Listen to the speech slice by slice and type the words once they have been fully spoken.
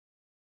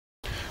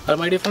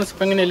My dear friends,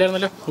 ഇപ്പം എങ്ങനെ എല്ലാവരും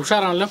നല്ല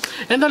ഉഷാറാണല്ലോ.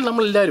 എന്തായാലും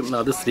നമ്മളെല്ലാവരും,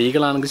 അത്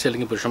സ്ത്രീകളാണെങ്കിൽ ശരി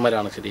അല്ലെങ്കിൽ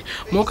പുരുഷന്മാരാണെങ്കിൽ ശരി,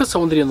 മുഖ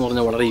സൗന്ദര്യം എന്ന്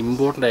പറഞ്ഞാൽ വളരെ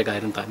ഇമ്പോർട്ടൻ്റ് ആയ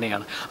കാര്യം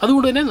തന്നെയാണ്.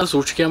 അതുകൊണ്ട് തന്നെ അത്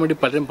സൂക്ഷിക്കാൻ വേണ്ടി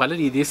പലരും പല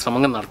രീതിയിൽ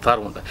ശ്രമങ്ങൾ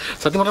നടത്താറുമുണ്ട്.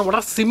 സത്യം പറഞ്ഞാൽ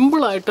വളരെ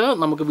സിമ്പിളായിട്ട്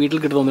നമുക്ക് വീട്ടിൽ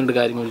കിട്ടുന്ന ഒന്ന് രണ്ട്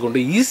കാര്യങ്ങൾ കൊണ്ട്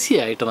ഈസി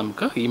ആയിട്ട്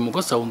നമുക്ക് ഈ മുഖ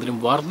സൗന്ദര്യം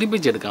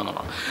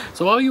വർദ്ധിപ്പിച്ചെടുക്കാവുന്നതാണ്.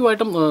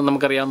 സ്വാഭാവികമായിട്ടും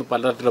നമുക്കറിയാവുന്ന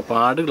പലതരത്തിലുള്ള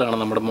പാടുകളാണ്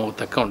നമ്മുടെ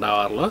മുഖത്തൊക്കെ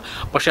ഉണ്ടാകാറുള്ളത്.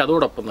 പക്ഷേ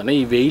അതോടൊപ്പം തന്നെ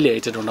ഈ വെയിൽ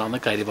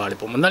അയച്ചിട്ടുണ്ടാകുന്ന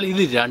കരിവാളിപ്പം, എന്നാൽ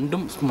ഇത്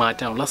രണ്ടും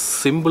മാറ്റാനുള്ള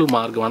സിമ്പിൾ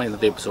മാർഗ്ഗമാണ്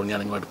ഇന്നത്തെ എപ്പിസോഡ് ഞാൻ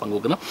നിങ്ങളുമായിട്ട്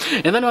പങ്കുവെക്കുന്നത്.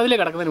 എന്നാലും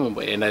അതിലേക്ക് കടക്കുന്നതിന്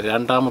മുമ്പ് എൻ്റെ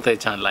രണ്ടാമത്തെ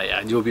ചാനലായ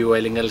ജോബി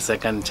വയലുങ്കൽ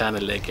സെക്കൻഡ്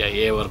ചാനലിലേക്ക്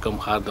ഏവർക്കും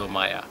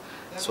ഹാർദവമായ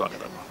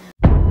സ്വാഗതം.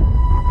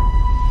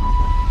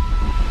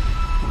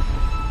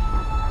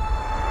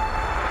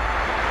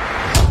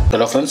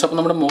 ഹലോ ഫ്രണ്ട്സ്, അപ്പോൾ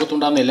നമ്മുടെ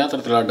മുഖത്തുണ്ടാകുന്ന എല്ലാ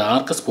തരത്തിലുള്ള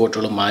ഡാർക്ക്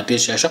സ്പോട്ടുകളും മാറ്റിയ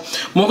ശേഷം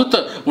മുഖത്ത്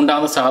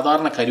ഉണ്ടാകുന്ന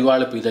സാധാരണ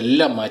കരുവാളിപ്പ്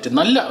ഇതെല്ലാം മാറ്റി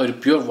നല്ല ഒരു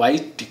പ്യുവർ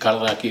വൈറ്റ്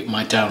കളറാക്കി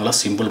മാറ്റാനുള്ള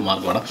സിമ്പിൾ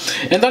മാർഗ്ഗമാണ്.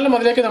 എന്തായാലും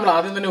അതിലേക്ക് നമ്മൾ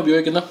ആദ്യം തന്നെ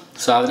ഉപയോഗിക്കുന്ന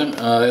സാധനം,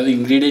 അതായത്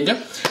ഇൻഗ്രീഡിയൻറ്റ്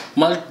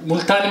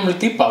മുൾട്ടാനി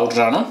മിൽറ്റി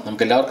പൗഡറാണ്.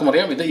 നമുക്ക് എല്ലാവർക്കും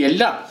അറിയാം, ഇത്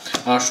എല്ലാ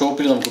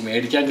ഷോപ്പിലും നമുക്ക്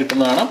മേടിക്കാൻ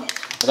കിട്ടുന്നതാണ്.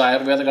 അത്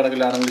ആയുർവേദ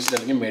കടകളിലാണെങ്കിലും ശരി,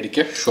 അല്ലെങ്കിൽ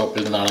മെഡിക്കൽ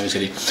ഷോപ്പിൽ നിന്നാണെങ്കിൽ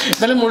ശരി.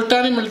 എന്നാലും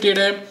മുൾട്ടാനി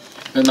മിൽറ്റിയുടെ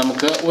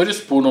നമുക്ക് ഒരു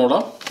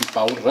സ്പൂണോളം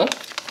പൗഡർ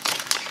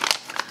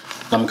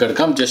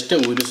നമുക്കെടുക്കാം. ജസ്റ്റ്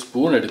ഒരു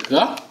സ്പൂൺ എടുക്കുക.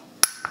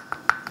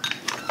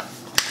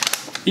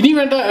 ഇനി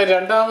വേണ്ട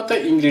രണ്ടാമത്തെ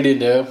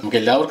ഇൻഗ്രീഡിയൻറ്റ് നമുക്ക്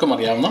എല്ലാവർക്കും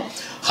അറിയാവുന്ന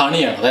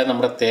ഹണിയാണ്, അതായത്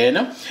നമ്മുടെ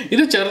തേന്.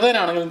 ഇത്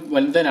ചെറുതേനാണെങ്കിലും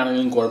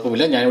വലുതേനാണെങ്കിലും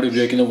കുഴപ്പമില്ല, ഞാനിവിടെ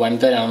ഉപയോഗിക്കുന്നത്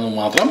വൻതേനാണെന്ന്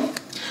മാത്രം.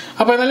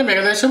 അപ്പോൾ എന്നാലും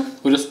ഏകദേശം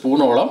ഒരു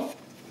സ്പൂണോളം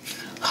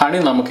ഹണി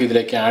നമുക്ക്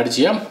ഇതിലേക്ക് ആഡ്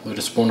ചെയ്യാം.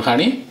 ഒരു സ്പൂൺ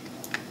ഹണി.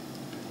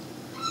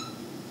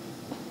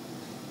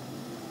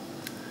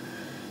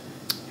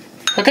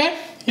 ഓക്കെ,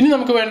 ഇനി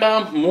നമുക്ക് വേണ്ട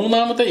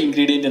മൂന്നാമത്തെ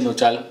ഇൻഗ്രീഡിയൻ്റ് എന്ന്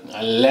വെച്ചാൽ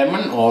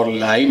ലെമൺ ഓർ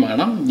ലൈം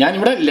ആണ്.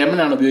 ഞാനിവിടെ ലെമൺ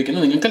ആണ്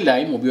ഉപയോഗിക്കുന്നത്, നിങ്ങൾക്ക്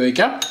ലൈം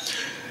ഉപയോഗിക്കാം.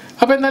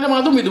 അപ്പോൾ എന്നാലും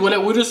അതും ഇതുപോലെ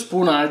ഒരു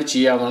സ്പൂൺ ആഡ്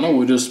ചെയ്യാവുന്നതാണ്.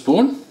 ഒരു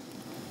സ്പൂൺ.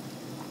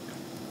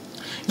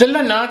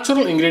 ഇതെല്ലാം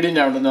നാച്ചുറൽ ഇൻഗ്രീഡിയൻ്റ്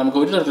ആണെങ്കിൽ നമുക്ക്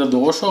ഒരു തരത്തിലുള്ള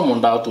ദോഷവും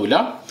ഉണ്ടാകത്തില്ല.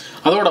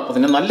 അതോടൊപ്പം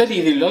തന്നെ നല്ല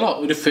രീതിയിലുള്ള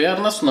ഒരു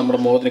ഫെയർനെസ് നമ്മുടെ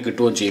മുഖത്തിന്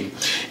കിട്ടുകയും ചെയ്യും.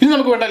 ഇനി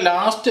നമുക്ക് വേണ്ട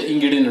ലാസ്റ്റ്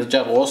ഇൻഗ്രീഡിയൻ്റ് എന്ന്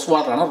വെച്ചാൽ റോസ്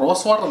വാട്ടറാണ്.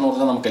 റോസ് വാട്ടർ എന്ന്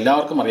പറഞ്ഞാൽ നമുക്ക്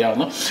എല്ലാവർക്കും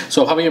അറിയാവുന്ന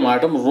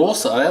സ്വാഭാവികമായിട്ടും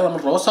റോസ്, അതായത്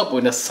നമ്മുടെ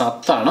റോസാപ്പൂവിൻ്റെ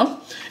സത്താണ്.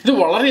 ഇത്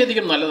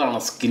വളരെയധികം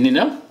നല്ലതാണ്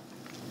സ്കിന്നിന്.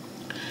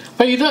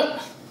 അപ്പോൾ ഇത്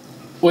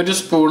ഒരു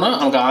സ്പൂണ്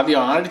നമുക്ക്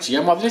ആദ്യം ആഡ്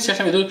ചെയ്യാം.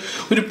 അതിനുശേഷം ഇത്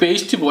ഒരു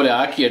പേസ്റ്റ് പോലെ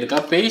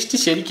ആക്കിയെടുക്കാം. പേസ്റ്റ്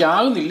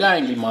ശരിക്കാകുന്നില്ല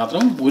എങ്കിൽ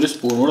മാത്രം ഒരു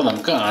സ്പൂൺ കൂടെ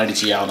നമുക്ക് ആഡ്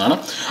ചെയ്യാവുന്നതാണ്.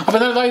 അപ്പോൾ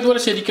എന്നാൽ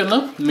ഇതുപോലെ ശരിക്കൊന്ന്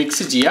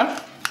മിക്സ് ചെയ്യാം.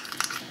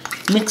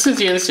 മിക്സ്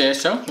ചെയ്ത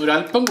ശേഷം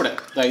ഒരല്പം കൂടെ,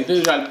 അതായത്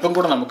ഒരല്പം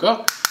കൂടെ നമുക്ക്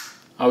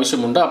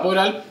ആവശ്യമുണ്ട്. അപ്പോൾ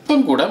ഒരല്പം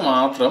കൂടെ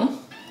മാത്രം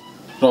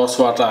റോസ്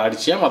വാട്ടർ ആഡ്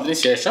ചെയ്യാം.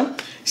 അതിനുശേഷം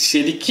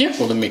ശരിക്കും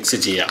ഒന്ന് മിക്സ്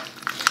ചെയ്യാം.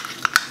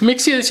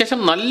 മിക്സ് ചെയ്ത ശേഷം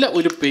നല്ല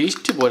ഒരു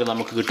പേസ്റ്റ് പോലെ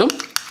നമുക്ക് കിട്ടും.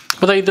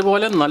 അപ്പോൾ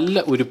ഇതുപോലെ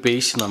നല്ല ഒരു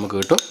പേസ്റ്റ് നമുക്ക്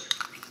കിട്ടും.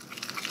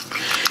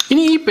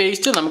 ഇനി ഈ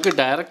പേസ്റ്റ് നമുക്ക്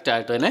ഡയറക്റ്റ്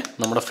ആയിട്ട് തന്നെ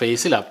നമ്മുടെ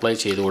ഫേസിൽ അപ്ലൈ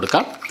ചെയ്ത്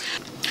കൊടുക്കാം.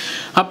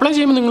 അപ്ലൈ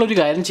ചെയ്യുമ്പോൾ നിങ്ങളൊരു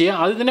കാര്യം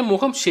ചെയ്യുക, ആദ്യം തന്നെ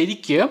മുഖം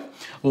ശരിക്ക്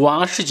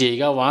വാഷ്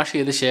ചെയ്യുക. വാഷ്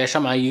ചെയ്ത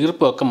ശേഷം ആ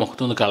ഈർപ്പമൊക്കെ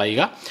മുഖത്തുനിന്ന്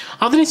കളയുക.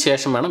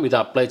 അതിനുശേഷം വേണം ഇത്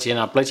അപ്ലൈ ചെയ്യാൻ.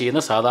 അപ്ലൈ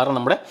ചെയ്യുന്ന സാധാരണ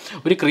നമ്മുടെ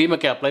ഒരു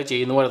ക്രീമൊക്കെ അപ്ലൈ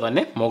ചെയ്യുന്ന പോലെ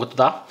തന്നെ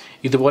മുഖത്ത്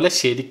ഇതുപോലെ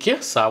ശരിക്ക്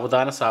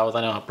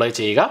സാവധാനം അപ്ലൈ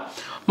ചെയ്യുക.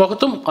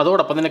 മുഖത്തും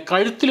അതോടൊപ്പം തന്നെ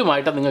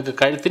കഴുത്തിലുമായിട്ട് നിങ്ങൾക്ക്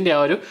കഴുത്തിൻ്റെ ആ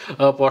ഒരു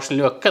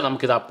പോർഷനിലും ഒക്കെ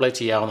നമുക്കിത് അപ്ലൈ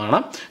ചെയ്യാവുന്നതാണ്.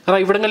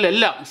 കാരണം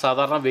ഇവിടങ്ങളിലെല്ലാം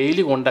സാധാരണ വെയിൽ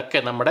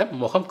കൊണ്ടൊക്കെ നമ്മുടെ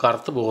മുഖം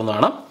കറുത്ത്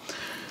പോകുന്നതാണ്.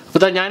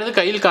 അപ്പോൾ ഞാനിത്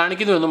കയ്യിൽ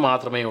കാണിക്കുന്നുവെന്ന്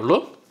മാത്രമേ ഉള്ളൂ.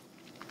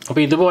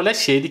 അപ്പോൾ ഇതുപോലെ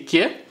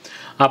ശരിക്ക്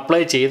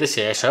അപ്ലൈ ചെയ്ത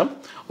ശേഷം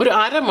ഒരു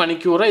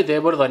അരമണിക്കൂർ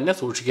ഇതേപോലെ തന്നെ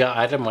സൂക്ഷിക്കുക.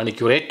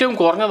 അരമണിക്കൂർ ഏറ്റവും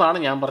കുറഞ്ഞതാണ്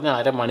ഞാൻ പറഞ്ഞ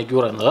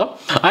അരമണിക്കൂർ എന്നത്.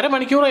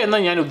 അരമണിക്കൂർ എന്ന്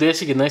ഞാൻ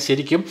ഉദ്ദേശിക്കുന്നത്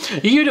ശരിക്കും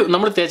ഈ ഒരു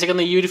നമ്മൾ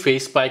തേച്ചേക്കുന്ന ഈ ഒരു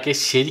ഫേസ് പാക്ക്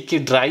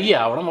ശരിക്കും ഡ്രൈ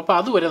ആവണം. അപ്പോൾ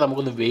അതുവരെ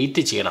നമുക്കൊന്ന്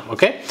വെയിറ്റ് ചെയ്യണം.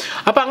 ഓക്കെ,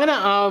 അപ്പോൾ അങ്ങനെ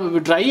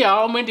ഡ്രൈ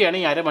ആവാൻ വേണ്ടിയാണ്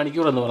ഈ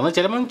അരമണിക്കൂർ എന്ന് പറയുന്നത്.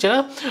 ചിലപ്പം ചില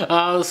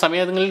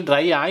സമയങ്ങളിൽ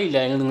ഡ്രൈ ആയില്ല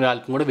എങ്കിൽ നിങ്ങൾ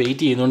അല്പം കൂടെ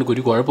വെയിറ്റ് ചെയ്യുന്നതുകൊണ്ട്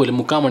ഒരു കുഴപ്പമില്ല.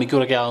 3/4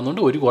 മണിക്കൂറൊക്കെ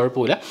ആകുന്നതുകൊണ്ട് ഒരു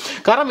കുഴപ്പമില്ല.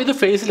 കാരണം ഇത്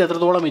ഫേസിൽ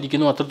എത്രത്തോളം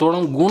ഇരിക്കുന്നു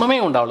അത്രത്തോളം ഗുണമേ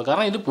ഉണ്ടാവുള്ളൂ.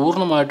 കാരണം ഇത്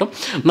പൂർണ്ണമായിട്ടും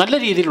നല്ല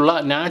രീതിയിലുള്ള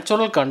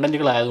നാച്ചുറൽ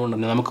കണ്ടൻറ്റുകളായതുകൊണ്ട്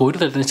തന്നെ നമുക്ക്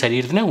ഒരു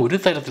ശരീരത്തിന് ഒരു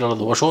തരത്തിലുള്ള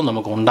ദോഷവും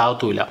നമുക്ക്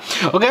ഉണ്ടാകത്തുമില്ല.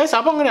 ഓക്കെ,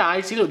 അപ്പോൾ അങ്ങനെ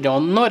ആഴ്ചയിൽ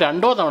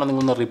 1-2 തവണ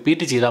നിങ്ങളൊന്ന്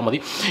റിപ്പീറ്റ് ചെയ്താൽ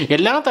മതി.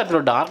 എല്ലാ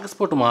തരത്തിലുള്ള ഡാർക്ക്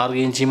സ്പോട്ട്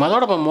മാറുകയും ചെയ്യും.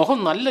 അതോടൊപ്പം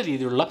മുഖം നല്ല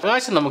രീതിയിലുള്ള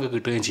പ്രകാശം നമുക്ക്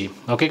കിട്ടുകയും ചെയ്യും.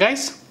 ഓക്കെ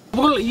ഗൈസ്,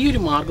 അപ്പോൾ ഈ ഒരു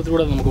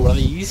മാർഗ്ഗത്തിലൂടെ നമുക്ക്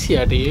വളരെ ഈസി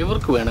ആയിട്ട്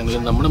ഏവർക്ക്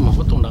വേണമെങ്കിലും നമ്മുടെ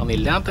മുഖത്തുണ്ടാകുന്ന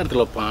എല്ലാ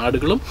തരത്തിലുള്ള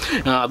പാടുകളും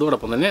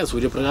അതോടൊപ്പം തന്നെ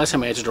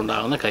സൂര്യപ്രകാശം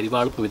ഏറ്റിട്ടുണ്ടാകുന്ന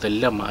കരിവാളിപ്പും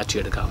ഇതെല്ലാം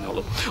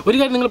മാറ്റിയെടുക്കാവുന്നുള്ളൂ. ഒരു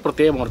കാര്യം നിങ്ങൾ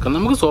പ്രത്യേകം ഓർക്കണം,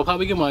 നമുക്ക്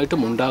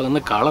സ്വാഭാവികമായിട്ടും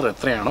ഉണ്ടാകുന്ന കളർ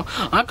എത്രയാണോ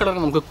ആ കളർ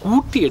നമുക്ക്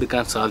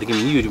കൂട്ടിയെടുക്കാൻ സാധിക്കും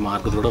ഈ ഒരു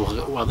മാർഗ്ഗത്തിലൂടെ.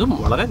 അതും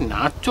വളരെ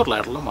നാച്ചുറൽ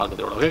ആയിട്ടുള്ള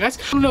മാർഗ്ഗത്തിലൂടെ. ഓക്കെ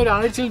ഗൈസ്,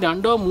 ഒരാഴ്ചയിൽ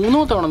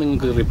 2-3 തവണ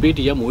നിങ്ങൾക്ക് റിപ്പീറ്റ്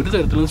ചെയ്യാം. ഒരു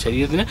തരത്തിലും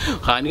ശരീരത്തിന്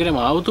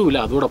ഹാനികരമാവത്തുമില്ല.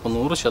 അതോടൊപ്പം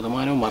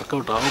 100%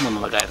 വർക്കൗട്ട്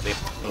ആകുമെന്നുള്ള കാര്യത്തിൽ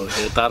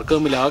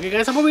തർക്കവുമില്ല. ഓക്കെ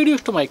ഗൈസ്, അപ്പോൾ വീഡിയോ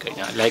ഇഷ്ടമായി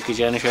കഴിഞ്ഞാൽ ലൈക്ക്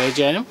ചെയ്യാനും ഷെയർ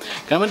ചെയ്യാനും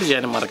കമൻറ്റ്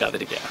ചെയ്യാനും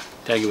മറക്കാതിരിക്കുക.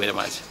 Thank you very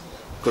much.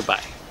 Good bye.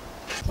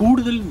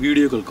 കൂടുതൽ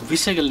വീഡിയോകൾക്കും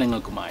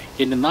വിശകലനങ്ങൾക്കുമായി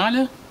എൻ്റെ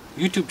 4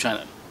 യൂട്യൂബ്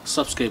ചാനൽ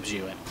സബ്സ്ക്രൈബ്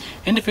ചെയ്യുവാനും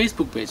എൻ്റെ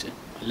ഫേസ്ബുക്ക് പേജ്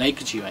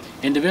ലൈക്ക് ചെയ്യുവാനും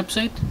എൻ്റെ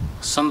വെബ്സൈറ്റ്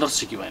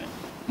സന്ദർശിക്കുവാനും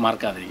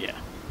മറക്കാതിരിക്കുക.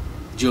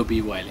 ജോബി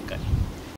വയലുങ്കൽ.